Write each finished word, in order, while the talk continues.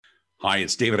Hi,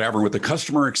 it's David Avern with the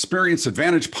Customer Experience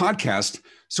Advantage podcast.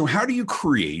 So how do you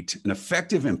create an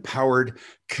effective, empowered,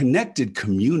 connected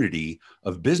community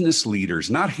of business leaders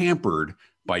not hampered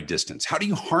by distance? How do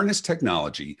you harness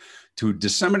technology to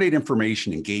disseminate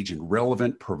information, engage in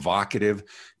relevant, provocative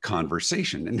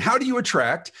conversation? And how do you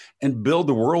attract and build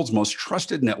the world's most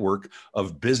trusted network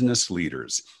of business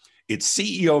leaders? It's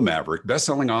CEO maverick,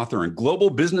 best-selling author, and global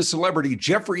business celebrity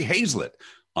Jeffrey Hayzlett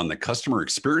on the Customer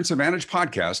Experience Advantage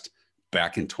podcast.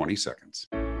 Back in 20 seconds.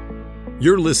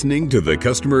 You're listening to the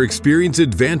Customer Experience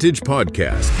Advantage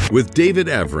podcast with David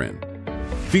Avern,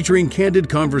 featuring candid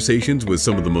conversations with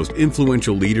some of the most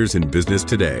influential leaders in business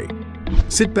today.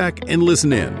 Sit back and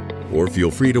listen in, or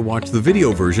feel free to watch the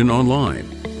video version online.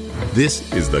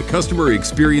 This is the Customer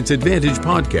Experience Advantage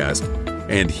podcast,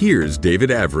 and here's David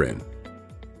Avern.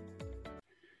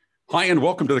 Hi, and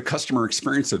welcome to the Customer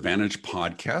Experience Advantage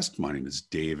podcast. My name is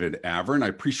David Avern. I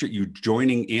appreciate you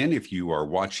joining in. If you are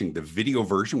watching the video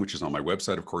version, which is on my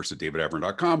website, of course, at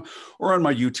davidavern.com, or on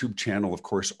my YouTube channel, of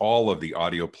course, all of the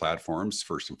audio platforms,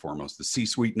 first and foremost, the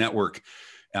C-Suite Network,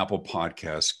 Apple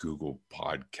Podcasts, Google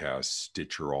Podcasts,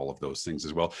 Stitcher, all of those things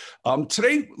as well.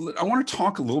 Today, I want to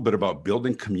talk a little bit about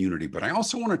building community, but I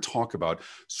also want to talk about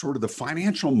sort of the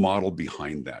financial model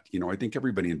behind that. You know, I think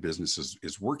everybody in business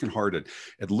is working hard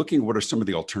at looking at what are some of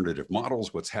the alternative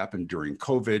models, what's happened during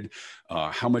COVID,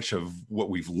 how much of what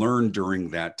we've learned during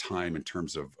that time in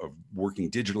terms of working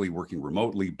digitally, working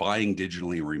remotely, buying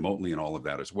digitally and remotely, and all of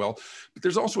that as well. But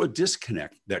there's also a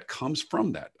disconnect that comes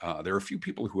from that. There are a few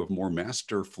people who have more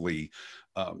masterfully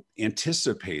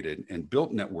anticipated and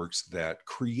built networks that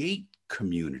create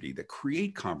community, that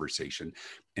create conversation,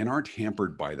 and aren't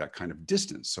hampered by that kind of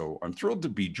distance. So I'm thrilled to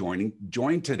be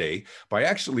joined today by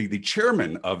actually the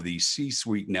chairman of the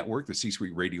C-Suite Network, the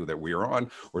C-Suite Radio that we are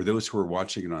on, or those who are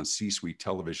watching it on C-Suite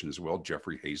Television as well,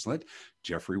 Jeffrey Hayzlett.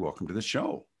 Jeffrey, welcome to the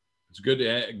show. It's good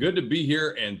to be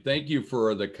here, and thank you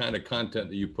for the kind of content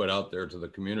that you put out there to the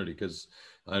community, because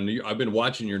I've been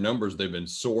watching your numbers. They've been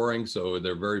soaring, so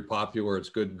they're very popular. It's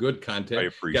good content. I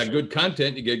appreciate You got good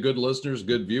content, you get good listeners,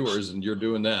 good viewers, and you're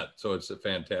doing that. So it's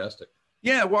fantastic.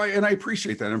 Yeah, well, and I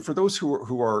appreciate that. And for those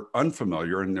who are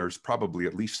unfamiliar, and there's probably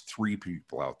at least three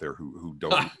people out there who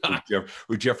don't know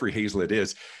who Jeffrey Hayzlett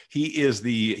is. He's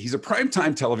a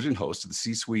primetime television host of the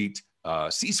C-Suite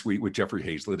with Jeffrey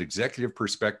Hayzlett, Executive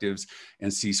Perspectives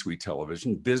and C-Suite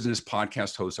Television, business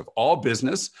podcast host of All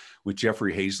Business with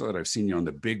Jeffrey Hayzlett. I've seen you on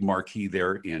the big marquee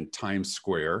there in Times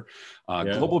Square.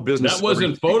 Global business. That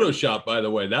wasn't Photoshop, by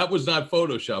the way. That was not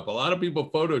Photoshop. A lot of people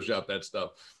Photoshop that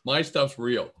stuff. My stuff's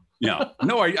real. Yeah,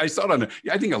 no, I saw it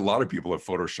I think a lot of people have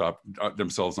photoshopped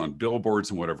themselves on billboards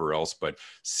and whatever else, but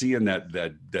seeing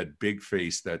that big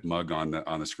face, that mug on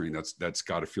the screen, that's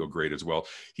got to feel great as well.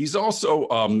 He's also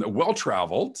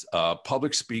well-traveled,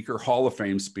 public speaker, Hall of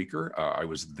Fame speaker. I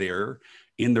was there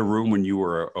in the room when you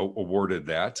were awarded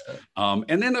that.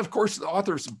 And then, of course, the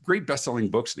author of some great best-selling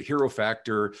books, The Hero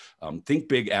Factor, Think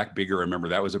Big, Act Bigger. I remember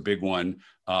that was a big one.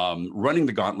 Running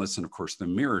the Gauntlets, and of course, the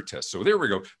Mirror Test. So there we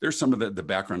go. There's some of the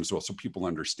background as well, so people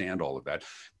understand all of that.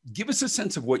 Give us a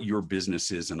sense of what your business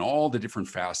is and all the different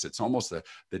facets, almost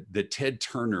the Ted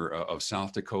Turner of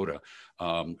South Dakota,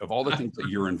 of all the things that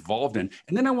you're involved in.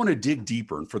 And then I want to dig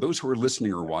deeper. And for those who are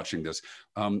listening or watching this,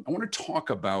 I want to talk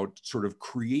about sort of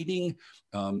creating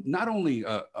not only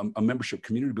a membership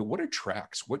community, but what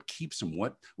attracts, what keeps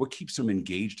them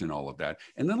engaged in all of that.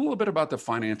 And then a little bit about the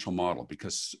financial model,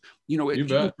 because, you know,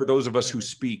 for those of us who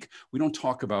speak, we don't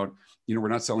talk about, you know, we're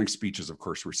not selling speeches. Of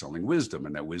course, we're selling wisdom,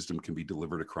 and that wisdom can be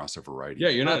delivered across a variety. Yeah,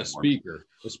 you're not a speaker.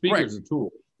 A speaker is a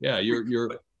tool. Yeah, you're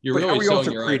really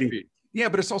selling your IP. Yeah,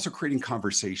 but it's also creating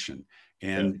conversation,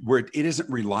 and where it isn't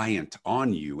reliant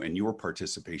on you and your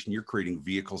participation. You're creating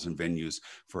vehicles and venues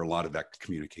for a lot of that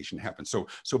communication to happen. So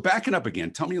backing up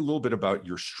again, tell me a little bit about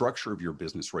your structure of your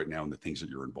business right now and the things that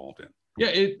you're involved in.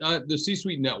 Yeah, the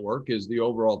C-Suite Network is the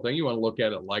overall thing. You want to look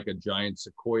at it like a giant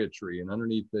sequoia tree, and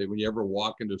underneath when you ever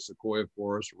walk into sequoia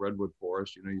forest, redwood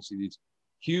forest, you know, you see these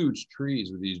huge trees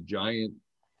with these giant,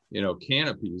 you know,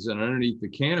 canopies, and underneath the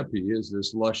canopy is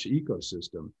this lush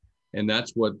ecosystem. And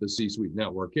that's what the C-Suite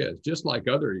Network is. Just like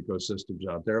other ecosystems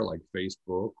out there, like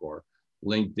Facebook or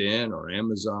LinkedIn or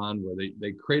Amazon, where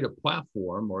they create a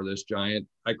platform, or this giant,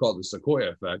 I call it the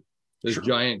Sequoia effect, this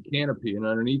giant canopy, and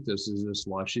underneath this is this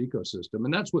lush ecosystem.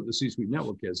 And that's what the C-Suite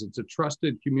Network is. It's a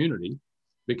trusted community,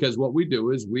 because what we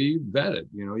do is we vet it.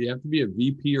 You know, you have to be a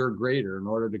VP or greater in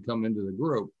order to come into the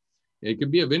group. It can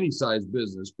be of any size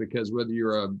business, because whether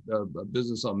you're a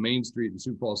business on Main Street in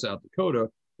Sioux Falls, South Dakota,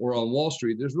 or on Wall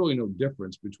Street, there's really no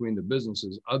difference between the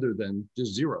businesses other than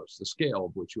just zeros, the scale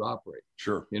of which you operate.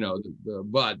 Sure. You know,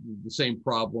 but the same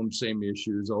problems, same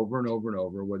issues over and over and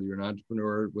over, whether you're an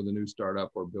entrepreneur with a new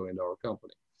startup or a billion-dollar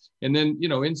company. And then, you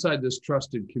know, inside this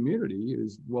trusted community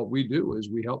is what we do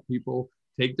is we help people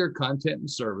take their content and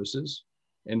services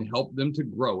and help them to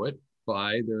grow it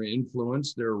by their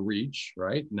influence, their reach,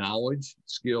 right? Knowledge,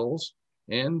 skills,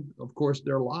 and of course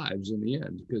their lives in the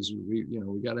end, because we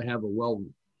got to have a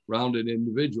well-rounded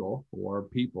individual or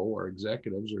people or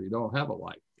executives, or you don't have a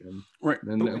life. And right.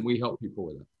 And we help people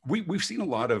with it. We've seen a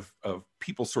lot of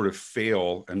people sort of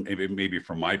fail, and maybe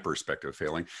from my perspective,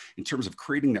 failing in terms of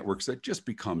creating networks that just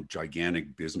become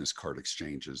gigantic business card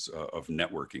exchanges of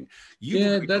networking.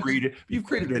 You've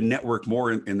created a network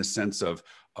more in the sense of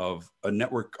a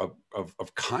network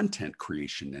of content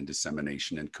creation and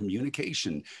dissemination and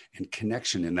communication and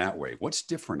connection in that way. What's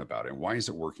different about it, and why is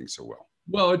it working so well?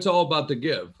 Well, it's all about the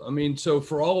give. I mean, so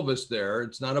for all of us there,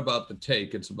 it's not about the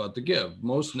take, it's about the give.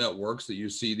 Most networks that you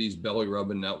see, these belly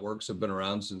rubbing networks, have been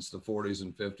around since the 40s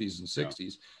and 50s and 60s. Yeah.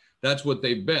 That's what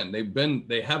they've been.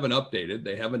 They haven't updated.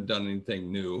 They haven't done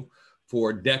anything new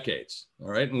for decades. All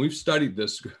right. And we've studied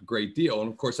this a great deal.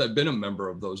 And of course, I've been a member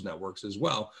of those networks as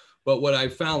well. But what I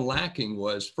found lacking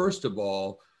was, first of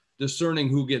all, discerning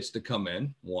who gets to come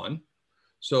in, one.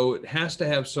 So it has to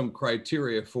have some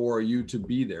criteria for you to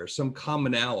be there, some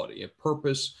commonality, a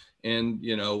purpose, and,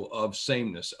 you know, of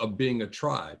sameness, of being a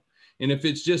tribe. And if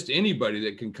it's just anybody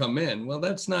that can come in, well,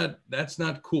 that's not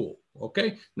cool.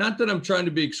 Okay. Not that I'm trying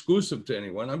to be exclusive to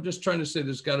anyone. I'm just trying to say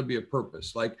there's got to be a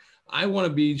purpose. Like, I want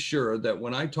to be sure that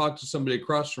when I talk to somebody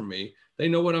across from me, they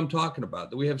know what I'm talking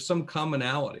about, that we have some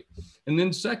commonality. And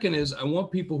then second is, I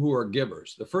want people who are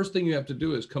givers. The first thing you have to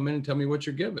do is come in and tell me what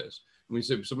your give is.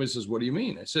 And somebody says, what do you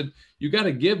mean? I said, you got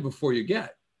to give before you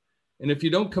get. And if you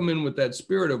don't come in with that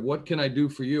spirit of what can I do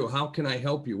for you? How can I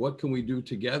help you? What can we do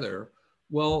together?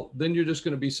 Well, then you're just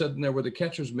going to be sitting there with a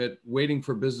catcher's mitt waiting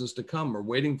for business to come or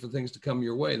waiting for things to come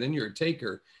your way. Then you're a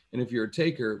taker. And if you're a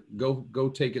taker, go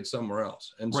take it somewhere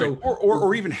else. And right. so,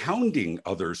 or even hounding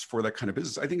others for that kind of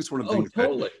business. I think it's one of the things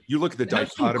totally. That you look at the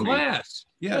dichotomy. Some class.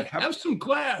 Yeah. Have some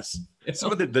class.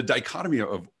 Some of the dichotomy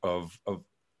of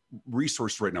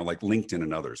resource right now, like LinkedIn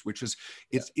and others, which is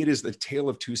it is the tale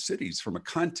of two cities. From a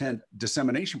content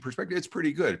dissemination perspective, it's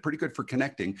pretty good for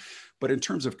connecting, but in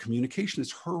terms of communication,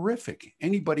 it's horrific.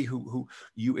 Anybody who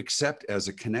you accept as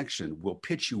a connection will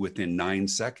pitch you within 9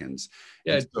 seconds.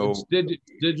 Yeah, it's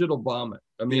digital vomit.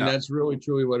 I mean, that's really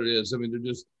truly what it is. I mean, they're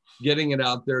just getting it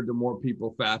out there to more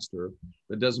people faster.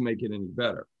 That doesn't make it any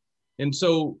better. And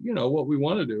so, you know, what we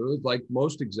want to do is, like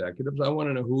most executives, I want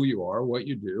to know who you are, what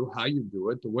you do, how you do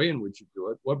it, the way in which you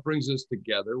do it, what brings us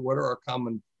together, what are our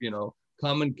common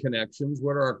connections,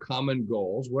 what are our common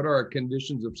goals, what are our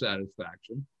conditions of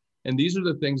satisfaction. And these are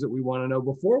the things that we want to know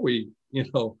before we,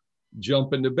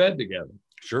 jump into bed together.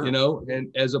 Sure. And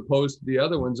as opposed to the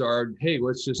other ones are, hey,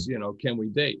 let's just, can we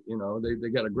date? They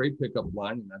got a great pickup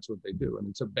line, and that's what they do. And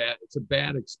it's a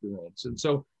bad experience. And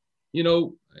so,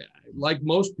 like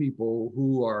most people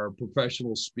who are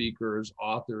professional speakers,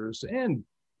 authors, and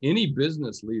any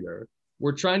business leader,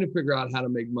 we're trying to figure out how to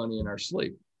make money in our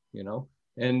sleep,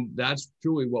 and that's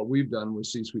truly what we've done with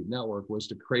C-Suite Network, was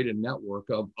to create a network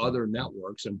of other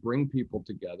networks and bring people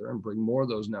together and bring more of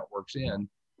those networks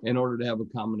in order to have a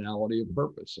commonality of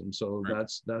purpose. And so right.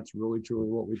 that's really truly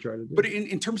what we try to do. But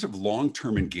in terms of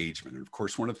long-term engagement, and of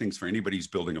course, one of the things for anybody who's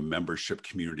building a membership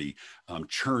community,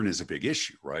 churn is a big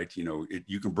issue, right?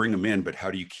 You can bring them in, but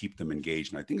how do you keep them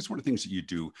engaged? And I think it's one of the things that you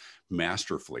do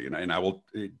masterfully. And I will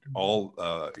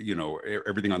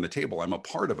everything on the table, I'm a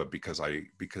part of it because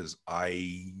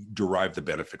I derive the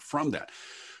benefit from that.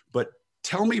 But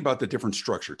tell me about the different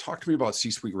structure. Talk to me about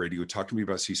C-Suite Radio. Talk to me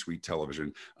about C-Suite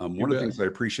Television. One of the things that I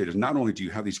appreciate is not only do you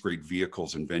have these great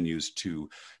vehicles and venues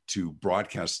to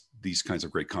broadcast these kinds of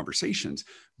great conversations,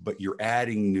 but you're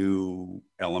adding new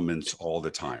elements all the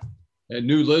time. And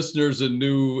new listeners and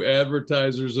new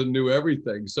advertisers and new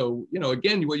everything. So,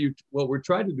 again, what we're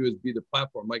trying to do is be the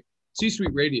platform. Like C-Suite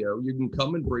Radio, you can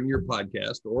come and bring your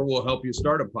podcast, or we'll help you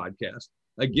start a podcast.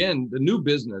 Again, the new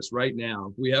business right now,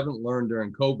 if we haven't learned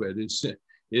during COVID,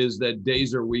 is that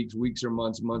days are weeks, weeks are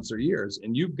months, months are years.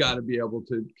 And you've got to be able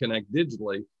to connect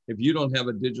digitally. If you don't have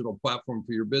a digital platform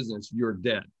for your business, you're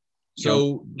dead.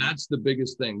 So that's the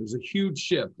biggest thing. There's a huge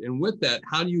shift. And with that,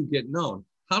 how do you get known?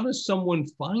 How does someone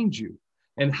find you?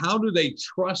 And how do they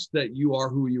trust that you are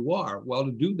who you are? Well,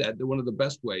 to do that, one of the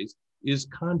best ways is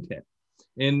content.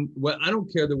 And I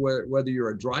don't care whether you're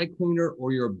a dry cleaner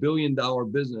or you're a billion-dollar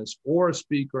business or a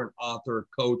speaker, an author,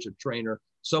 a coach, a trainer,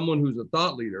 someone who's a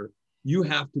thought leader, you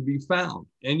have to be found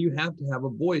and you have to have a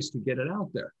voice to get it out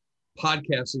there.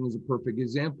 Podcasting is a perfect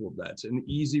example of that. It's an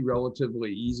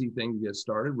relatively easy thing to get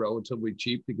started, relatively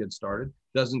cheap to get started,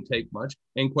 doesn't take much.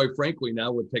 And quite frankly,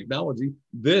 now with technology,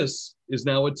 this is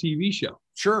now a TV show.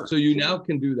 Sure. So you now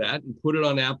can do that and put it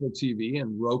on Apple TV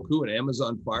and Roku and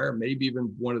Amazon Fire, maybe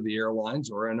even one of the airlines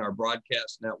or in our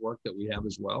broadcast network that we have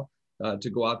as well, to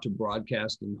go out to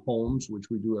broadcast in homes, which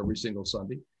we do every single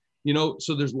Sunday.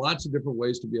 So there's lots of different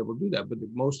ways to be able to do that. But the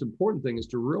most important thing is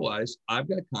to realize I've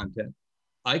got content.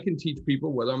 I can teach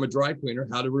people, whether I'm a dry cleaner,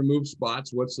 how to remove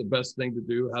spots, what's the best thing to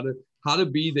do, how to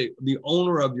be the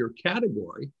owner of your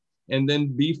category, and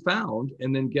then be found,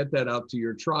 and then get that out to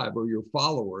your tribe or your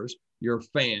followers, your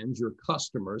fans, your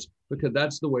customers, because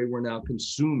that's the way we're now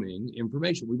consuming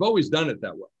information. We've always done it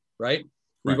that way, right?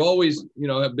 We've always,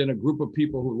 have been a group of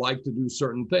people who like to do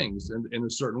certain things in a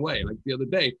certain way. Like the other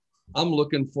day, I'm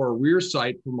looking for a rear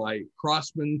sight for my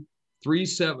Crosman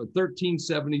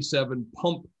 1377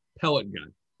 pump pellet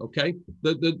gun. Okay.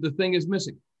 The thing is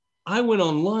missing. I went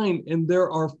online and there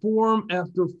are forum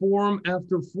after forum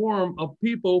after forum of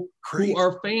people who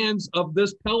are fans of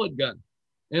this pellet gun.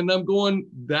 And I'm going,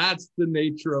 that's the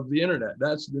nature of the internet.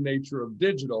 That's the nature of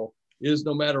digital, is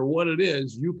no matter what it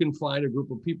is, you can find a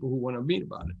group of people who want to meet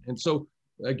about it. And so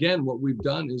again, what we've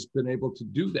done is been able to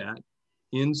do that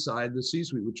inside the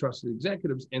C-suite with trusted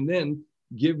executives, and then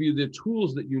give you the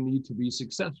tools that you need to be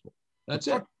successful. That's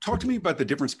it. Talk to me about the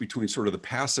difference between sort of the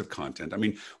passive content. I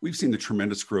mean, we've seen the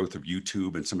tremendous growth of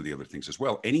YouTube and some of the other things as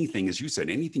well. Anything, as you said,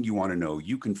 anything you want to know,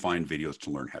 you can find videos to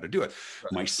learn how to do it.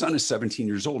 Right. My son is 17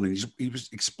 years old, and he was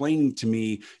explaining to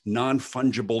me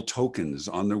non-fungible tokens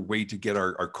on the way to get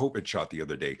our COVID shot the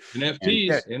other day.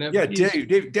 NFTs. NFTs.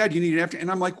 Yeah, Dad, you need an NFT.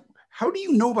 And I'm like, how do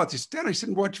you know about this? Dad, I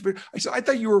said, I said, I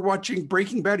thought you were watching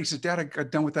Breaking Bad. He says, Dad, I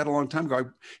got done with that a long time ago.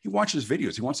 He watches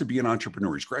videos. He wants to be an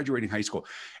entrepreneur. He's graduating high school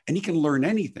and he can learn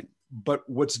anything. But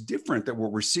what's different that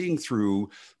what we're seeing through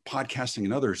podcasting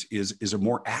and others is a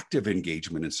more active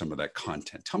engagement in some of that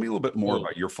content. Tell me a little bit more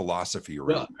about your philosophy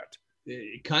around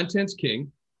that. Content's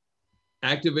king,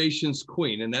 activation's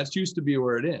queen, and that's used to be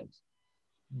where it ends.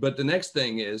 But the next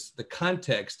thing is the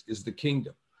context is the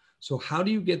kingdom. So how do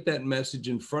you get that message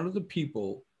in front of the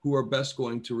people who are best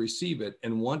going to receive it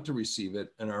and want to receive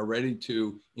it and are ready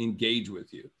to engage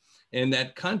with you? And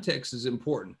that context is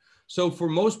important. So for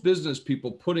most business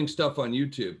people, putting stuff on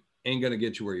YouTube ain't going to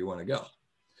get you where you want to go,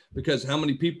 because how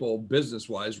many people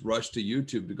business-wise rush to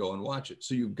YouTube to go and watch it?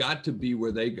 So you've got to be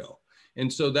where they go.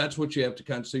 And so that's what you have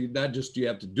to so not just you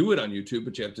have to do it on YouTube,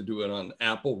 but you have to do it on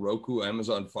Apple, Roku,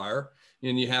 Amazon Fire.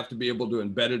 And you have to be able to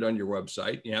embed it on your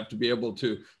website. You have to be able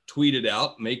to tweet it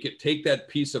out, take that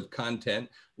piece of content,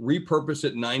 repurpose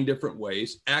it 9 different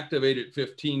ways, activate it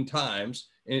 15 times,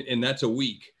 and that's a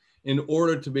week, in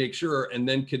order to make sure, and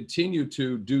then continue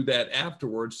to do that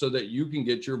afterwards so that you can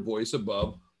get your voice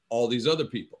above all these other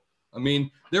people. I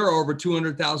mean, there are over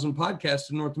 200,000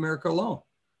 podcasts in North America alone.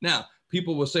 Now,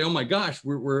 people will say, oh my gosh,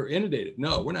 we're inundated.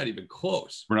 No, we're not even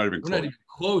close. We're not even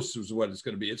close is what it's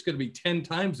going to be. It's going to be 10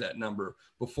 times that number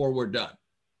before we're done.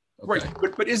 Okay.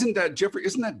 Right. But isn't that, Jeffrey,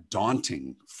 isn't that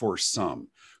daunting for some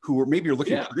who are maybe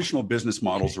looking at traditional business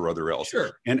models or other else?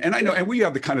 Sure. And I know, and we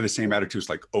have the kind of the same attitudes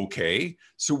like, okay.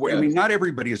 So, I mean, not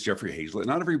everybody is Jeffrey Hayzlett.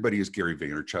 Not everybody is Gary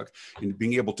Vaynerchuk, and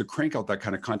being able to crank out that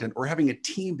kind of content or having a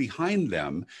team behind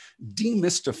them,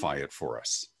 demystify it for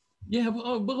us. Yeah.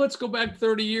 But let's go back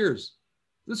 30 years.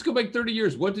 Let's go back 30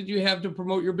 years. What did you have to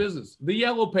promote your business? The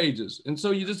yellow pages. And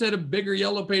so you just had a bigger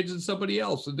yellow page than somebody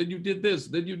else. And then you did this,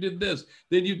 then you did this,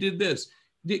 then you did this.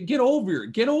 Get over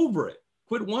it. Get over it.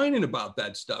 Quit whining about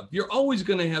that stuff. You're always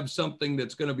going to have something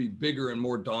that's going to be bigger and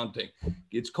more daunting.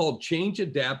 It's called change,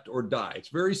 adapt, or die. It's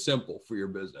very simple for your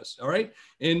business. All right.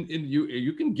 And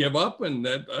you can give up, and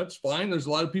that's fine. There's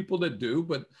a lot of people that do,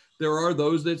 but there are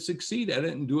those that succeed at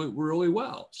it and do it really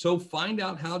well. So find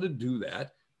out how to do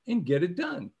that and get it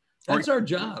done. That's our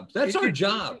job. That's our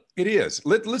job. It is.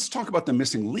 Let's talk about the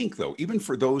missing link, though. Even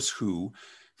for those who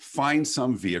find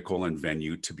some vehicle and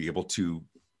venue to be able to,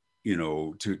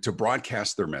 to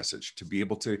broadcast their message, to be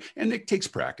able to, and it takes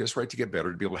practice, right, to get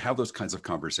better, to be able to have those kinds of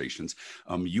conversations.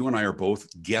 You and I are both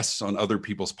guests on other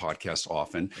people's podcasts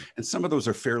often, and some of those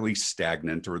are fairly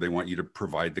stagnant, or they want you to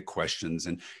provide the questions.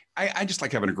 And I just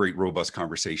like having a great, robust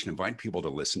conversation, invite people to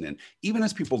listen in. Even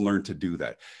as people learn to do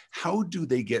that, how do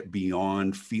they get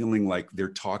beyond feeling like they're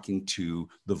talking to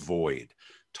the void,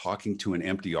 talking to an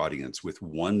empty audience with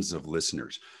ones of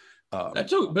listeners?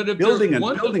 That's okay, but if building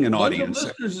an audience,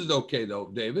 listeners is okay though,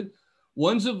 David.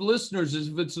 Ones of listeners is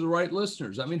if it's the right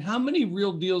listeners. I mean, how many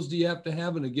real deals do you have to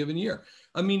have in a given year?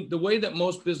 I mean, the way that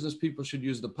most business people should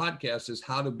use the podcast is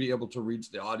how to be able to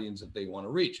reach the audience that they want to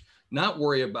reach, not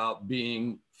worry about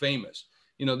being famous.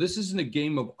 You know, this isn't a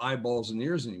game of eyeballs and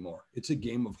ears anymore. It's a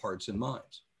game of hearts and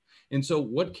minds. And so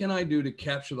what can I do to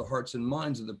capture the hearts and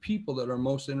minds of the people that are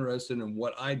most interested in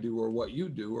what I do or what you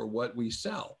do or what we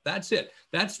sell? That's it.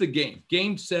 That's the game.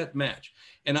 Game, set, match.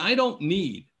 And I don't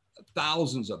need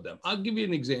thousands of them. I'll give you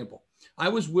an example. I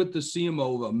was with the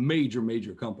CMO of a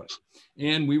major company,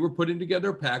 and we were putting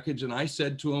together a package, and I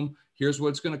said to him, here's what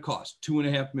it's going to cost,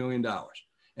 $2.5 million.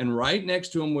 And right next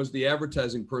to him was the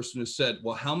advertising person who said,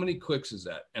 well, how many clicks is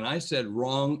that? And I said,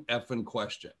 wrong effing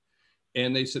question.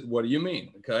 And they said, what do you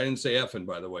mean? Okay, I didn't say effing,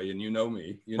 by the way, and you know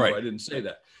me, you know, right. I didn't say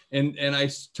that. And I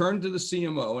turned to the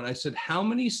CMO and I said, how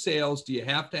many sales do you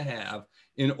have to have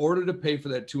in order to pay for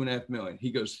that $2.5 million?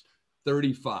 He goes,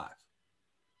 35.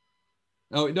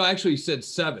 No, actually he said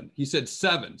 7. He said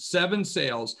 7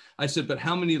 sales. I said, but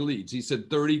how many leads? He said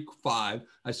 35.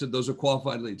 I said, those are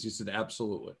qualified leads. He said,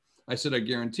 absolutely. I said, I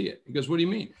guarantee it. He goes, what do you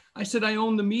mean? I said, I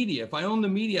own the media. If I own the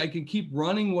media, I can keep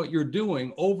running what you're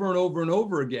doing over and over and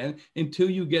over again until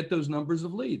you get those numbers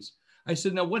of leads. I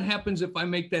said, now what happens if I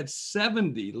make that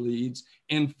 70 leads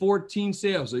and 14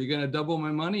 sales? Are you going to double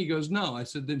my money? He goes, no. I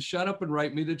said, then shut up and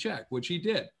write me the check, which he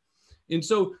did. And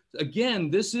so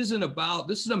again, this is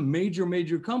a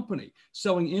major company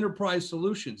selling enterprise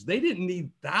solutions. They didn't need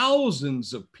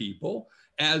thousands of people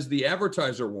as the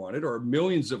advertiser wanted or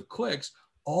millions of clicks.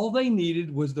 All they needed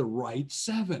was the right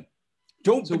 7.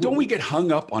 Don't we get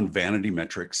hung up on vanity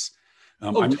metrics?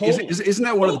 Totally. Isn't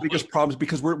that one of the biggest problems?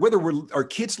 Because whether our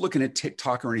kids looking at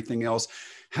TikTok or anything else,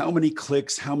 how many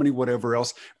clicks, how many whatever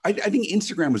else. I think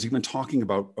Instagram was even talking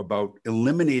about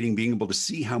eliminating being able to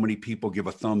see how many people give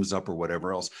a thumbs up or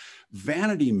whatever else.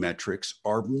 Vanity metrics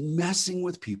are messing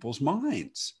with people's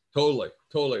minds. Totally.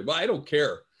 But I don't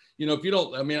care. You know, if you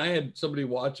don't, I mean, I had somebody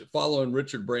following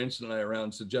Richard Branson and I around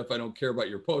and said, Jeff, I don't care about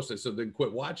your post. I said, then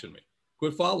quit watching me,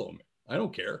 quit following me. I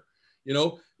don't care. You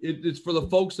know, it's for the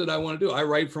folks that I want to do. I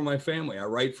write for my family. I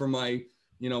write for my,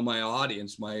 you know, my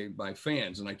audience, my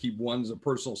fans, and I keep one's a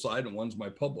personal side and one's my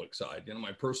public side. You know,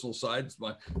 my personal side's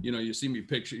my, you know, you see me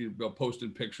posting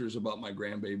pictures about my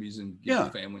grandbabies and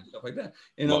family and stuff like that.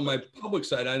 And on my public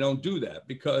side, I don't do that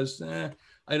because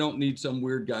I don't need some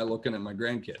weird guy looking at my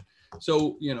grandkid.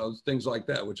 So, you know, things like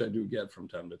that, which I do get from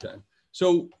time to time.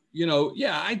 So, you know,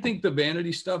 yeah, I think the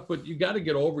vanity stuff, but you got to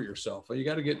get over yourself. You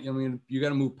got to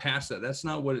move past that. That's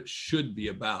not what it should be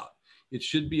about. It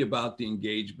should be about the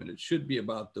engagement. It should be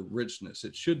about the richness.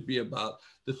 It should be about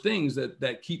the things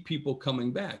that keep people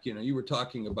coming back. You know, you were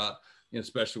talking about, you know,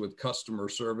 especially with customer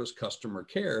service, customer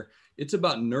care, it's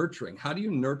about nurturing. How do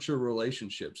you nurture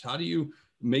relationships? How do you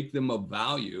make them of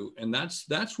value? And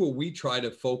that's where we try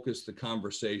to focus the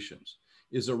conversations,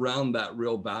 is around that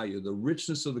real value, the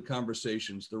richness of the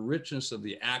conversations, the richness of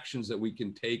the actions that we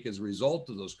can take as a result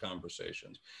of those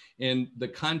conversations, and the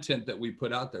content that we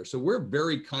put out there. So we're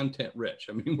very content rich.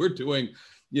 I mean, we're doing,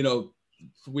 you know,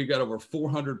 we got over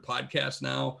 400 podcasts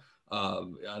now.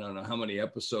 I don't know how many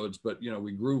episodes, but, you know,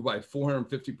 we grew by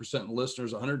 450% in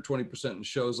listeners, 120% in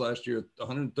shows last year,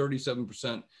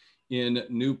 137% in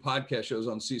new podcast shows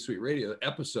on C-Suite Radio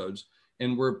episodes.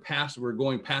 And we're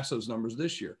going past those numbers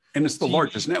this year. And it's the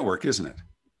largest network, isn't it?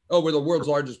 Oh, we're the world's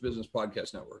largest business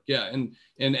podcast network. Yeah.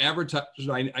 And advertisers,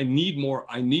 I need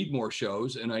more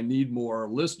shows and I need more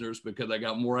listeners because I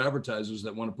got more advertisers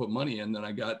that want to put money in than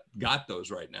I got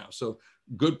those right now. So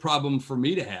good problem for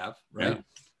me to have, right?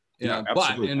 Yeah,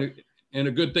 but and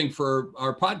a good thing for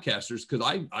our podcasters,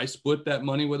 because I split that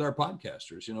money with our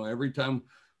podcasters. You know, every time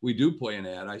we do play an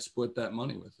ad, I split that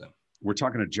money with them. We're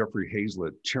talking to Jeffrey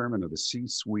Hayzlett, chairman of the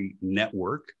C-Suite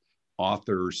Network,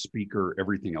 author, speaker,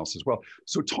 everything else as well.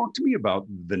 So talk to me about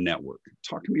the network.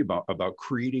 Talk to me about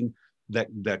creating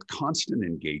that constant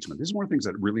engagement. This is one of the things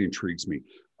that really intrigues me.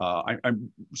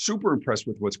 I'm super impressed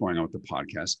with what's going on with the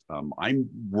podcast. I'm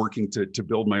working to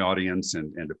build my audience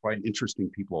and to find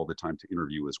interesting people all the time to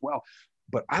interview as well.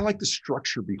 But I like the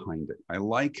structure behind it. I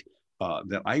like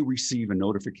that I receive a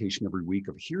notification every week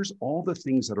of here's all the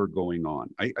things that are going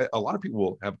on. A lot of people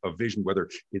will have a vision, whether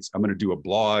it's I'm going to do a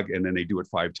blog and then they do it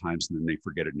 5 times and then they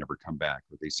forget it and never come back.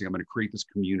 Or they say I'm going to create this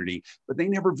community, but they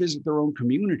never visit their own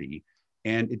community.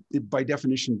 And it by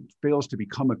definition fails to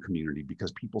become a community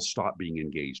because people stop being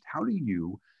engaged. How do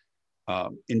you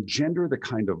engender the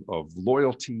kind of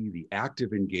loyalty, the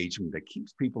active engagement that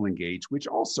keeps people engaged, which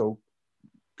also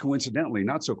coincidentally,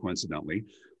 not so coincidentally,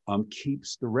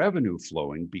 keeps the revenue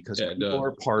flowing because people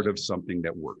are part of something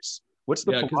that works. What's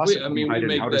the philosophy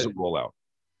behind it? How does it roll out?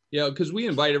 Yeah, because we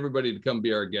invite everybody to come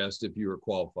be our guest if you are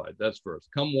qualified. That's first.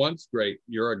 Come once, great.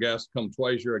 You're a guest. Come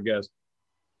twice, you're a guest.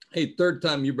 Hey, third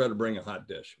time, you better bring a hot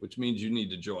dish, which means you need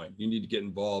to join. You need to get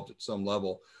involved at some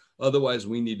level. Otherwise,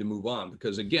 we need to move on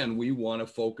because, again, we want to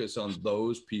focus on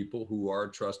those people who are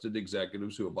trusted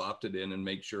executives who have opted in and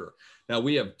make sure. Now,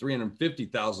 we have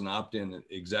 350,000 opt-in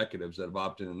executives that have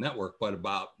opted in the network, but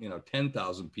about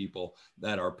 10,000 people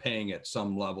that are paying at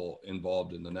some level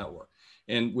involved in the network,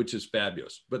 and which is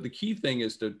fabulous. But the key thing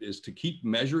is to keep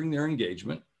measuring their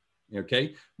engagement,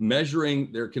 okay,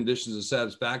 measuring their conditions of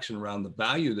satisfaction around the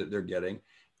value that they're getting,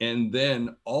 and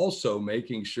then also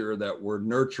making sure that we're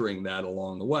nurturing that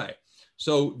along the way.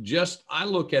 So I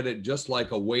look at it just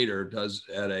like a waiter does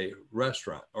at a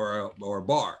restaurant or a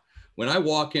bar. When I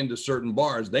walk into certain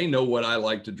bars, they know what I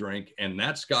like to drink, and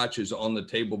that scotch is on the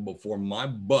table before my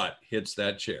butt hits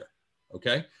that chair,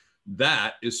 okay?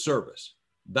 That is service.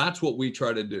 That's what we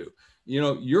try to do.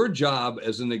 Your job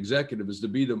as an executive is to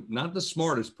be not the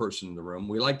smartest person in the room.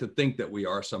 We like to think that we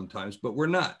are sometimes, but we're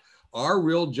not. Our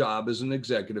real job as an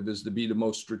executive is to be the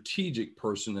most strategic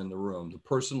person in the room, the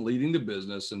person leading the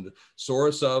business, and soar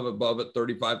us above at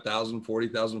 35,000,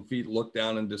 40,000 feet, look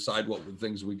down and decide what the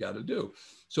things we got to do.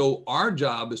 So our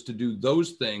job is to do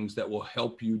those things that will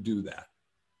help you do that.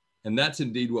 And that's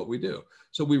indeed what we do.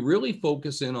 So we really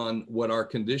focus in on what our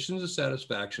conditions of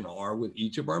satisfaction are with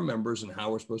each of our members and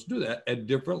how we're supposed to do that at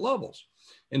different levels.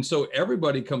 And so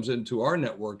everybody comes into our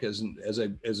network as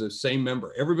a same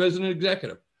member. Everybody's an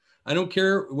executive. I don't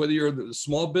care whether you're the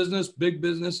small business, big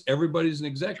business, everybody's an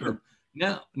executive.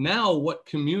 Sure. Now, what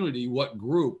community, what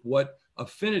group, what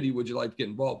affinity would you like to get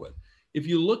involved with? If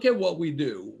you look at what we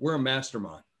do, we're a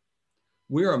mastermind.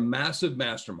 We're a massive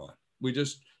mastermind. We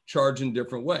just charge in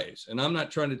different ways. And I'm not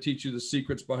trying to teach you the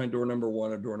secrets behind door number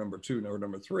 1 or door number 2, or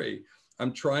number 3.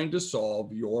 I'm trying to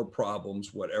solve your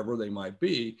problems, whatever they might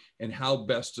be, and how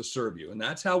best to serve you. And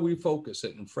that's how we focus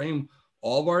it and frame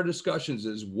all of our discussions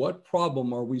is what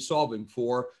problem are we solving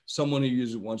for someone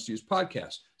who wants to use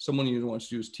podcasts, someone who wants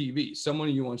to use TV,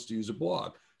 someone who wants to use a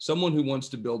blog, someone who wants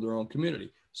to build their own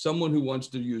community, someone who wants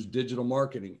to use digital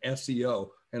marketing, SEO,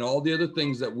 and all the other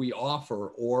things that we offer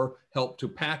or help to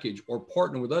package or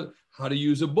partner with others, how to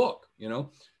use a book,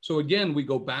 So again, we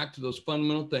go back to those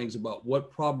fundamental things about what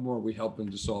problem are we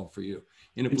helping to solve for you.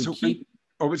 And if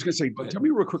I was going to say, tell me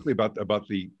real quickly about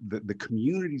the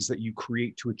communities that you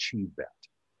create to achieve that.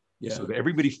 Yeah. So that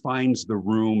everybody finds the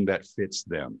room that fits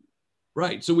them.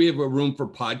 Right. So we have a room for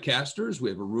podcasters. We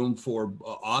have a room for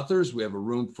authors. We have a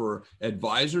room for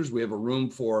advisors. We have a room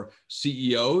for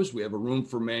CEOs. We have a room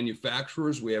for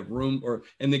manufacturers. We have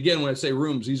and again, when I say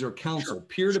rooms, these are counsel,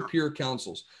 peer-to-peer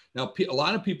counsels. Now, a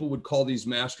lot of people would call these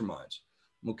masterminds.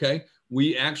 Okay.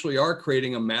 We actually are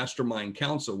creating a mastermind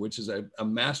council, which is a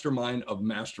mastermind of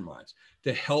masterminds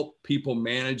to help people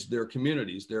manage their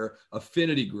communities, their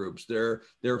affinity groups, their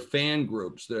fan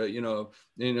groups. David,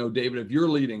 if you're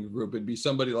leading a group, it'd be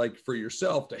somebody like for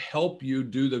yourself to help you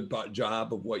do the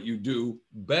job of what you do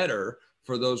better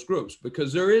for those groups,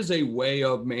 because there is a way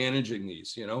of managing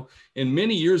these, And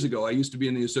many years ago, I used to be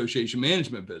in the association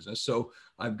management business. So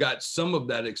I've got some of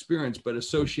that experience, but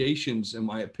associations, in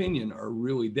my opinion, are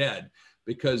really dead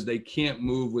because they can't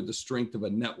move with the strength of a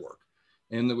network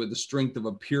and with the strength of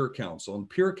a peer council. And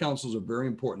peer councils are very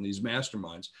important, these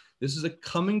masterminds. This is a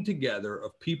coming together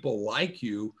of people like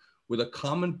you with a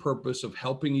common purpose of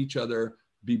helping each other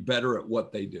be better at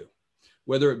what they do,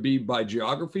 whether it be by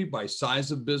geography, by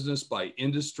size of business, by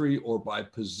industry, or by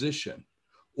position,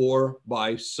 or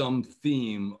by some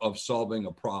theme of solving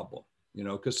a problem,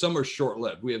 because some are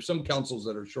short-lived. We have some councils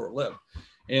that are short-lived,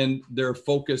 and they're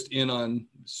focused in on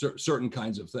certain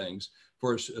kinds of things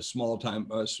for a small time,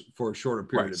 for a shorter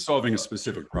period. Right, solving a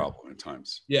specific problem at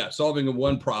times. Yeah, solving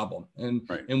one problem,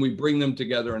 and we bring them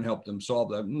together and help them solve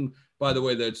that. And by the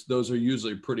way, those are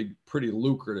usually pretty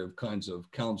lucrative kinds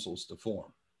of councils to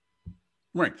form.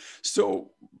 Right.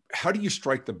 So how do you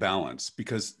strike the balance?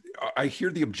 Because I hear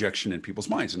the objection in people's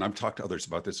minds, and I've talked to others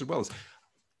about this as well, is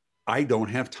I don't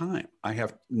have time. I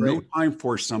have no time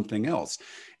for something else.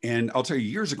 And I'll tell you,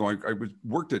 years ago, I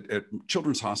worked at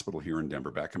Children's Hospital here in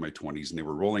Denver back in my 20s, and they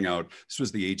were rolling out, this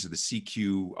was the age of the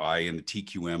CQI and the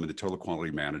TQM and the Total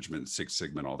Quality Management, Six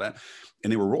Sigma and all that.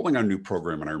 And they were rolling out a new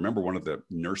program. And I remember one of the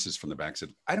nurses from the back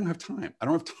said, I don't have time. I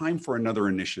don't have time for another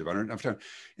initiative. I don't have time.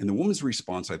 And the woman's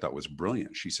response I thought was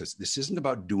brilliant. She says, this isn't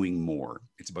about doing more.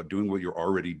 It's about doing what you're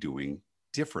already doing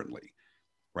differently.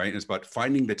 Right. And it's about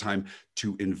finding the time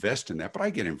to invest in that. But I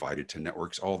get invited to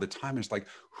networks all the time. It's like,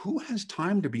 who has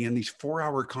time to be in these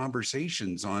 4-hour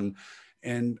conversations on?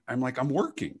 And I'm like, I'm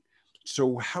working.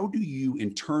 So how do you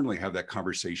internally have that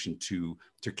conversation to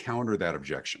counter that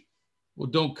objection? Well,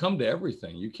 don't come to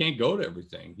everything. You can't go to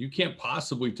everything. You can't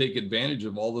possibly take advantage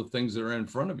of all the things that are in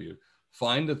front of you.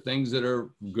 Find the things that are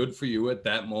good for you at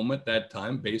that moment, that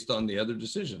time, based on the other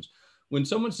decisions. When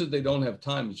someone says they don't have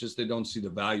time, it's just they don't see the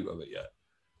value of it yet.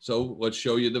 So let's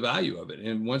show you the value of it.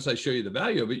 And once I show you the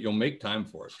value of it, you'll make time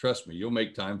for it. Trust me, you'll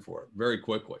make time for it very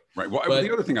quickly. Right. Well,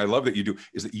 the other thing I love that you do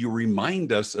is that you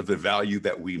remind us of the value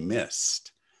that we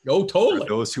missed. Oh, totally. For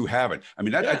those who haven't. I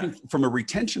mean, I think from a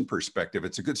retention perspective,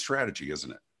 it's a good strategy,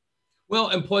 isn't it? Well,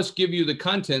 and plus give you the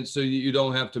content so you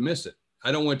don't have to miss it.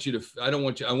 I want you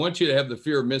to have the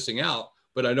fear of missing out,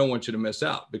 but I don't want you to miss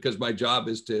out, because my job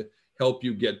is to help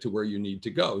you get to where you need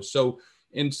to go. So,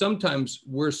 and sometimes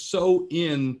we're so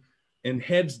in and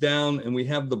heads down and we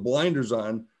have the blinders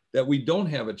on that we don't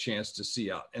have a chance to see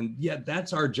out. And yet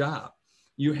that's our job.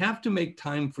 You have to make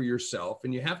time for yourself,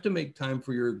 and you have to make time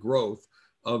for your growth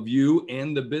of you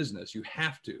and the business. You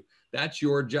have to. That's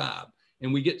your job.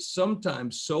 And we get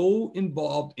sometimes so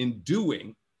involved in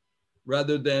doing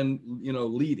rather than,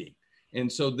 leading. And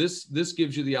so this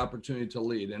gives you the opportunity to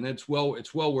lead, and it's well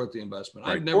worth the investment.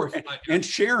 Right. And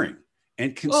sharing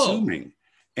and consuming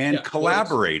and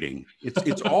collaborating.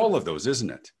 It's all of those,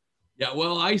 isn't it? Yeah.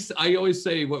 Well, I always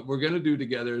say what we're going to do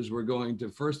together is we're going to,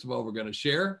 first of all, we're going to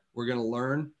share, we're going to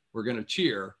learn, we're going to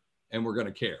cheer, and we're going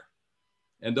to care.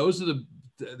 And those are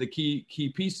the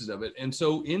key pieces of it. And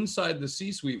so inside the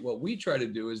C-suite, what we try to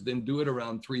do is then do it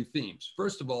around three themes.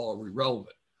 First of all, are we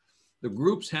relevant? The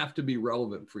groups have to be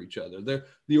relevant for each other.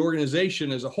 The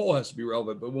organization as a whole has to be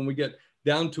relevant. But when we get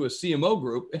down to a CMO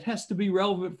group, it has to be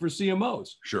relevant for CMOs.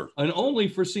 Sure. And only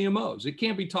for CMOs. It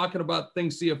can't be talking about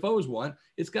things CFOs want.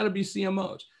 It's got to be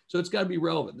CMOs. So it's got to be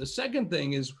relevant. The second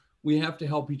thing is we have to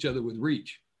help each other with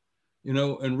reach.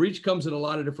 And reach comes in a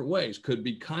lot of different ways. Could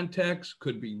be context,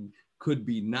 could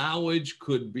be knowledge,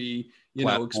 could be,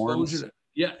 exposure.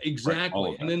 Yeah,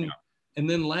 exactly. Right. And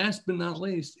then last but not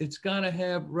least, it's got to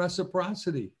have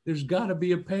reciprocity. There's got to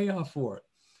be a payoff for it.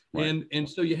 Right. And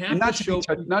so you have not to show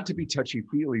not to be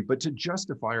touchy-feely, but to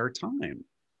justify our time.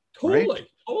 Totally. Right?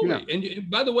 Totally. Yeah. And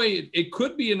by the way, it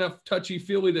could be enough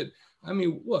touchy-feely that,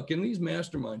 look, in these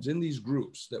masterminds, in these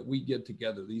groups that we get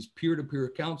together, these peer-to-peer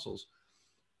councils,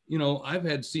 I've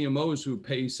had CMOs who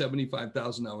pay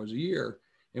 $75,000 a year,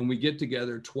 and we get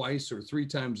together twice or three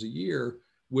times a year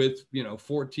with,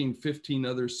 14, 15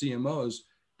 other CMOs.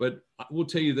 But I will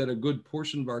tell you that a good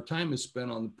portion of our time is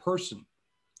spent on the person.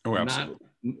 Oh, absolutely.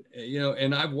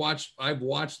 And I've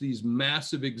watched these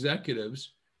massive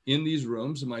executives in these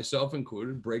rooms, and myself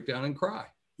included, break down and cry.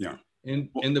 Yeah.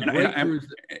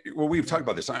 Well, we've talked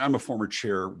about this. I'm a former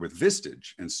chair with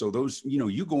Vistage. And so those,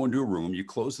 you go into a room, you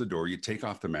close the door, you take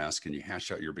off the mask, and you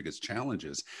hash out your biggest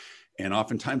challenges. And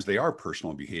oftentimes they are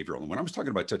personal and behavioral. And when I was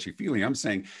talking about touchy-feely, I'm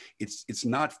saying it's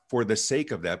not for the sake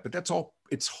of that, but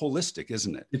it's holistic,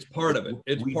 isn't it? It's part of it.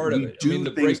 It's part of it. Do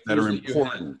things that are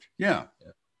important. Yeah.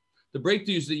 The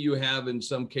breakthroughs that you have in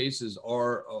some cases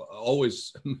are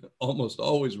almost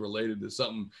always related to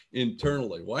something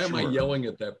internally. Why am I yelling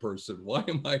at that person? Why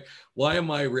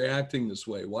am I reacting this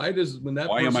way? Why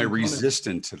am I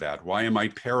resistant to that? Why am I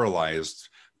paralyzed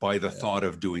by the thought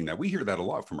of doing that? We hear that a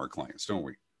lot from our clients, don't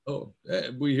we? Oh,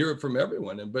 we hear it from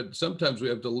everyone. But sometimes we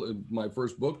have to, my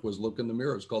first book was Look in the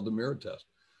Mirror. It's called The Mirror Test.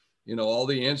 All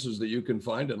the answers that you can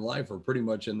find in life are pretty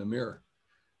much in the mirror,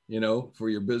 for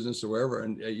your business or wherever.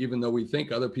 And even though we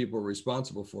think other people are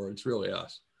responsible for it, it's really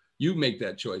us. You make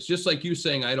that choice. Just like you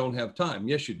saying, I don't have time.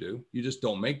 Yes, you do. You just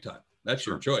don't make time. That's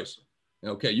your choice.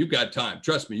 Okay. You got time.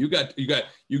 Trust me. You got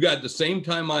the same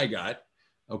time I got.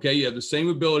 Okay. You have the same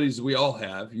abilities we all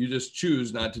have. You just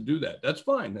choose not to do that. That's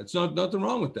fine. That's nothing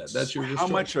wrong with that. That's your choice. How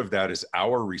much of that is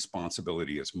our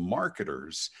responsibility as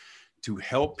marketers to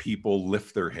help people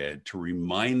lift their head, to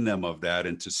remind them of that,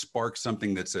 and to spark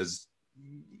something that says,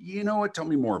 you know what, tell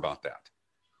me more about that?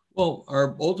 Well,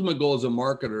 our ultimate goal as a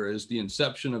marketer is the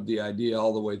inception of the idea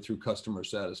all the way through customer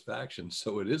satisfaction.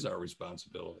 So it is our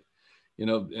responsibility, and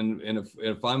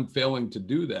if I'm failing to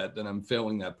do that, then I'm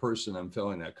failing that person, I'm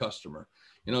failing that customer.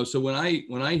 So when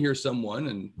I hear someone,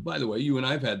 and by the way, you and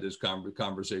I've had this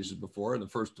conversations before, and the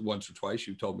first once or twice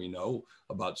you told me no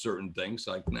about certain things,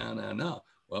 like, no.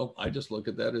 Well, I just look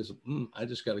at that as, I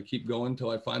just got to keep going until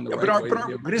I find the right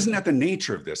way. But isn't that the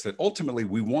nature of this? That ultimately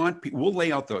we'll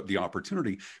lay out the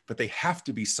opportunity, but they have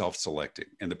to be self-selecting.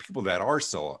 And the people that are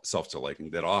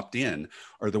self-selecting, that opt in,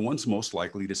 are the ones most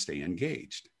likely to stay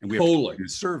engaged. And we have to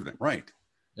serve them, right?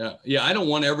 Yeah. Yeah. I don't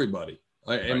want everybody.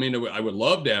 I mean, I would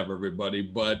love to have everybody,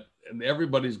 but having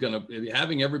everybody was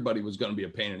going to be a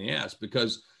pain in the ass,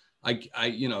 because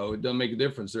you know, it doesn't make a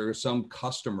difference. There are some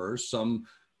customers, some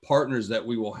partners that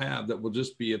we will have that will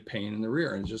just be a pain in the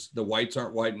rear, and just the whites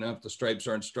aren't white enough, the stripes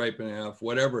aren't striping enough,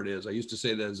 whatever it is. I used to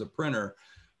say that as a printer,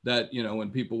 that, you know,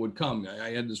 when people would come, I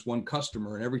had this one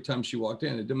customer, and every time she walked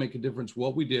in, it didn't make a difference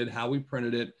what we did, how we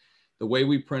printed it, the way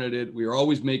we printed it. We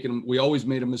always made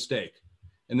a mistake.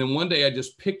 And then one day I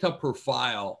just picked up her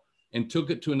file and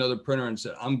took it to another printer and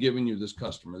said, I'm giving you this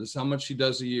customer. This is how much she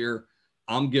does a year.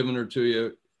 I'm giving her to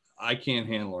you. I can't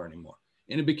handle her anymore.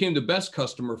 And it became the best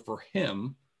customer for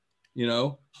him, you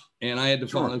know, and I had to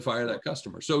finally fire that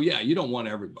customer. So yeah, you don't want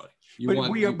everybody.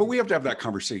 But we have to have that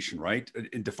conversation, right?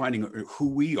 In defining who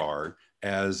we are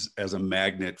as a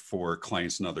magnet for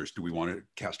clients and others. Do we want to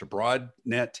cast a broad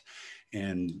net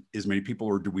and as many people,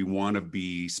 or do we want to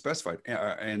be specified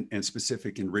and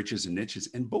specific in riches and niches?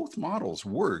 And both models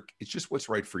work. It's just what's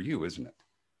right for you, isn't it?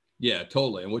 Yeah,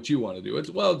 totally. And what you want to do. It's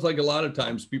like a lot of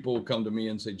times people will come to me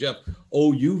and say, Jeff,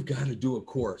 oh, you've got to do a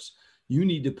course. You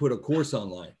need to put a course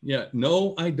online. Yeah,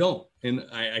 no, I don't. And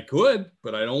I could,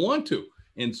 but I don't want to.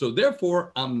 And so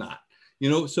therefore I'm not, you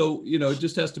know, so, you know, it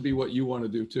just has to be what you want to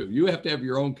do too. You have to have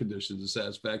your own conditions of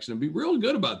satisfaction and be real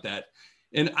good about that.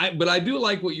 But I do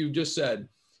like what you just said,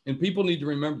 and people need to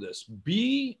remember this: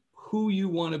 be who you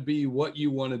want to be, what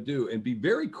you want to do, and be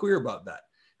very clear about that.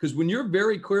 Because when you're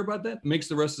very clear about that, it makes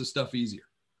the rest of the stuff easier.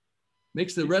 You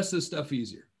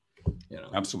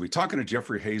know? Absolutely. Talking to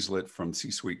Jeffrey Hayzlett from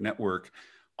C-Suite Network,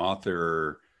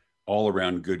 author, all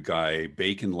around good guy,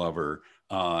 bacon lover,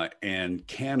 and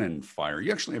cannon fire.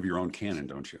 You actually have your own cannon,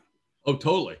 don't you? Oh,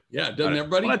 totally. Yeah. Doesn't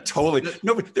everybody? Not totally.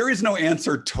 No, but there is no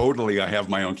answer. Totally. I have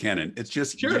my own cannon. It's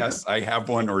just, sure, yes, I have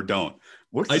one or don't.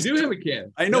 I do have a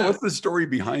cannon. I know. Yeah. What's the story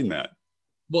behind that?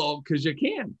 Well, because you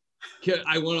can.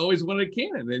 I always wanted a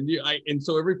cannon, and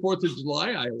so every 4th of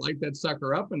July I light that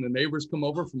sucker up, and the neighbors come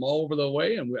over from all over the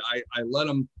way, and I let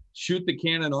them shoot the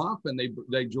cannon off, and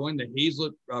they joined the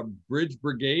Hayzlett Bridge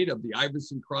Brigade of the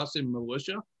Iverson Crossing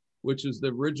Militia, which is the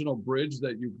original bridge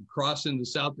that you can cross into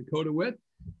South Dakota with.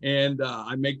 And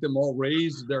I make them all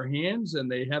raise their hands,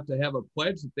 and they have to have a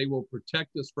pledge that they will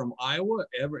protect us from Iowa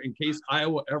in case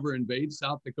Iowa ever invades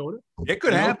South Dakota. It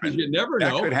could happen. You never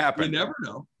know. That could happen. You never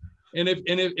know. And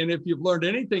if you've learned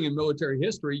anything in military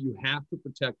history, you have to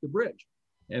protect the bridge.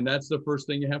 And that's the first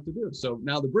thing you have to do. So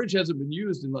now the bridge hasn't been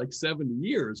used in like 70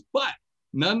 years, but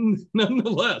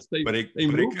nonetheless, they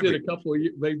moved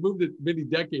it many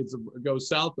decades ago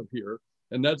south of here.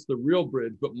 And that's the real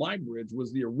bridge. But my bridge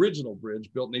was the original bridge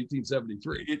built in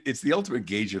 1873. It's the ultimate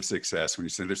gauge of success when you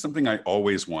say there's something I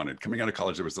always wanted. Coming out of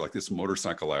college, there was like this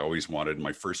motorcycle I always wanted.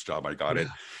 My first job, I got it.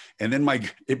 And then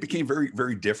it became very,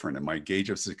 very different. And my gauge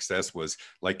of success was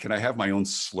like, can I have my own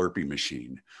Slurpee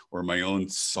machine or my own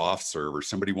soft serve, or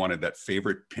somebody wanted that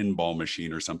favorite pinball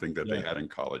machine or something that they had in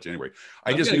college. Anyway,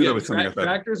 I just knew there was something.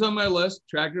 Tractors on my list.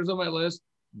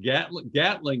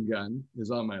 Gatling gun is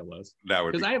on my list. That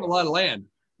would, because I have a lot of land,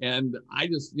 and I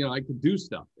just, I could do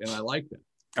stuff, and I like that.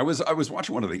 I was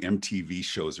watching one of the MTV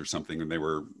shows or something, and they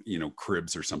were,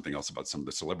 Cribs or something else about some of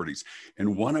the celebrities.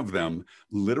 And one of them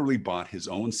literally bought his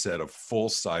own set of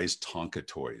full-size Tonka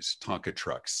toys, Tonka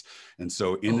trucks. And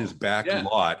so in his back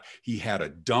lot, he had a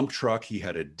dump truck, he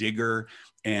had a digger,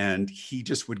 and he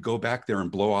just would go back there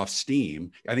and blow off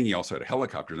steam. I think he also had a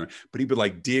helicopter, but he would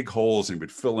like dig holes and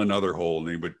would fill another hole, and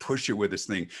he would push it with this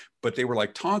thing. But they were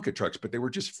like Tonka trucks, but they were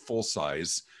just full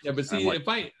size. Yeah, but see,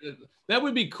 that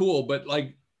would be cool, but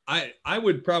like, I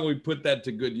would probably put that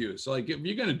to good use. Like, if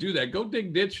you're going to do that, go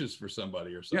dig ditches for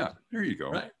somebody or something. Yeah, there you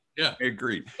go. Right? Yeah, I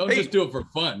agree. Don't just do it for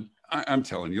fun. I'm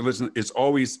telling you, listen, it's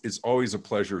always a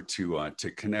pleasure to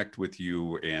connect with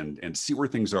you and see where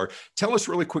things are. Tell us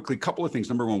really quickly a couple of things.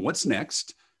 Number one, what's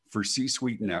next for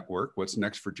C-Suite Network? What's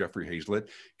next for Jeffrey Hayzlett?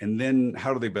 And then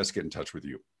how do they best get in touch with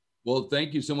you? Well,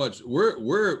 thank you so much.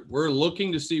 We're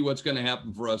looking to see what's going to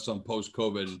happen for us on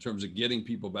post-COVID in terms of getting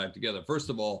people back together. First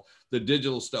of all, the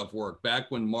digital stuff worked. Back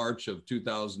when March of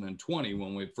 2020,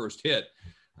 when we first hit,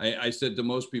 I said to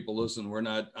most people, listen,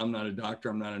 I'm not a doctor,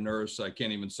 I'm not a nurse, I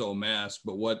can't even sew a mask,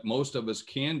 but what most of us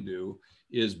can do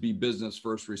is be business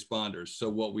first responders. So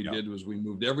what we did was we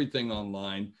moved everything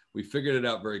online. We figured it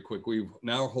out very quick. We're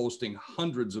now hosting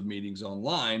hundreds of meetings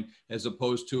online as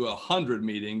opposed to 100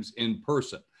 meetings in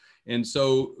person. And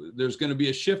so there's going to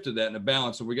be a shift to that and a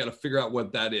balance, and we got to figure out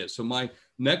what that is. So my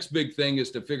next big thing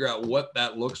is to figure out what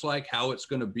that looks like, how it's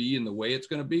going to be, and the way it's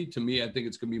going to be. To me, I think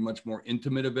it's going to be much more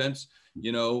intimate events,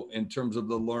 in terms of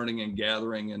the learning and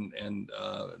gathering and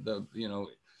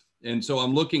And so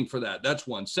I'm looking for that. That's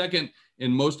one. Second,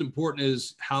 and most important,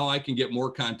 is how I can get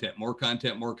more content. All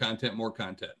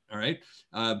right.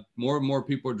 More and more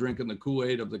people are drinking the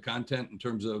Kool-Aid of the content in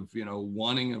terms of,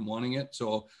 wanting it.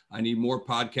 So I need more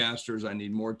podcasters. I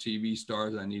need more TV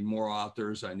stars. I need more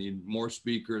authors. I need more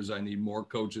speakers. I need more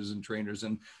coaches and trainers.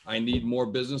 And I need more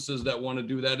businesses that want to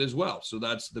do that as well. So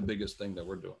that's the biggest thing that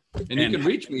we're doing. And you can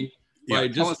reach me by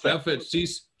just Jeff at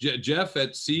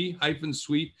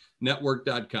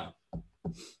c-suitenetwork.com.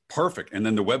 Perfect. And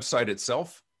then the website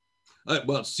itself?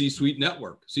 C-Suite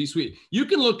Network. C-Suite. You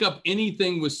can look up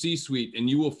anything with C-Suite and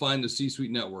you will find the C-Suite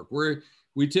Network.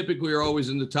 We typically are always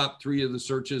in the top 3 of the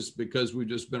searches because we've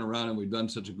just been around and we've done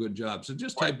such a good job. So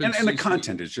just type in. And the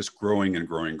content is just growing and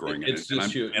growing.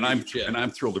 I'm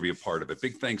thrilled to be a part of it.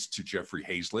 Big thanks to Jeffrey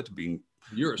Hayzlett being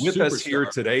with us here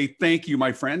today. Thank you,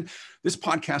 my friend. This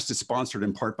podcast is sponsored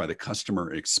in part by the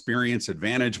Customer Experience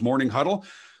Advantage Morning Huddle.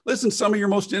 Listen, some of your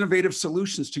most innovative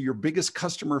solutions to your biggest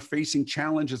customer-facing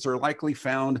challenges are likely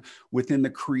found within the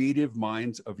creative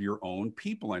minds of your own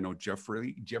people. I know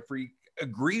Jeffrey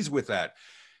agrees with that.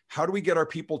 How do we get our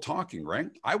people talking,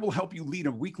 right? I will help you lead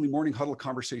a weekly morning huddle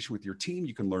conversation with your team.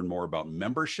 You can learn more about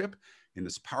membership in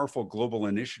this powerful global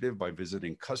initiative by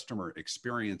visiting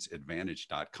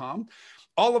customerexperienceadvantage.com.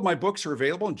 All of my books are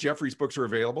available, and Jeffrey's books are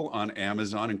available on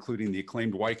Amazon, including The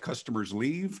Acclaimed Why Customers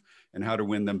Leave and How to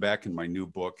Win Them Back. And my new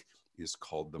book is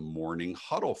called The Morning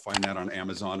Huddle. Find that on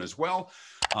Amazon as well.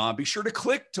 Be sure to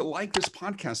click to like this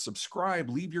podcast, subscribe,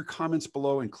 leave your comments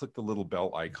below, and click the little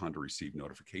bell icon to receive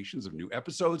notifications of new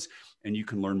episodes. And you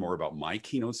can learn more about my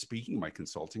keynote speaking, my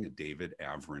consulting at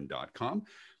davidavrin.com.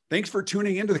 Thanks for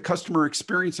tuning into the Customer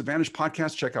Experience Advantage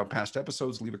podcast. Check out past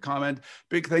episodes, leave a comment.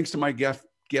 Big thanks to my guest,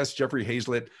 Jeffrey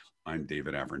Hayzlett. I'm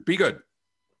David Avrin. Be good.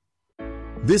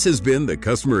 This has been the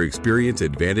Customer Experience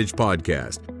Advantage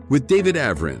podcast with David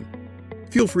Avrin.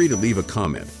 Feel free to leave a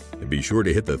comment and be sure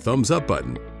to hit the thumbs up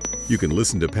button. You can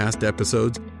listen to past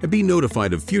episodes and be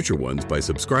notified of future ones by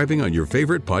subscribing on your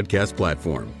favorite podcast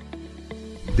platform.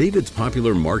 David's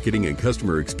popular marketing and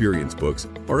customer experience books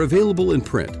are available in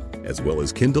print, as well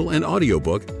as Kindle and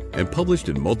audiobook, and published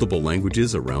in multiple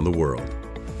languages around the world.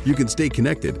 You can stay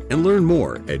connected and learn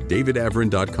more at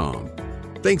davidavrin.com.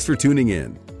 Thanks for tuning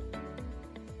in.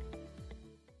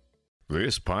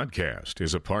 This podcast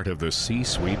is a part of the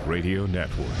C-Suite Radio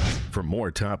Network. For more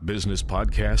top business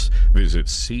podcasts, visit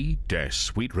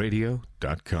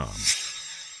c-suiteradio.com.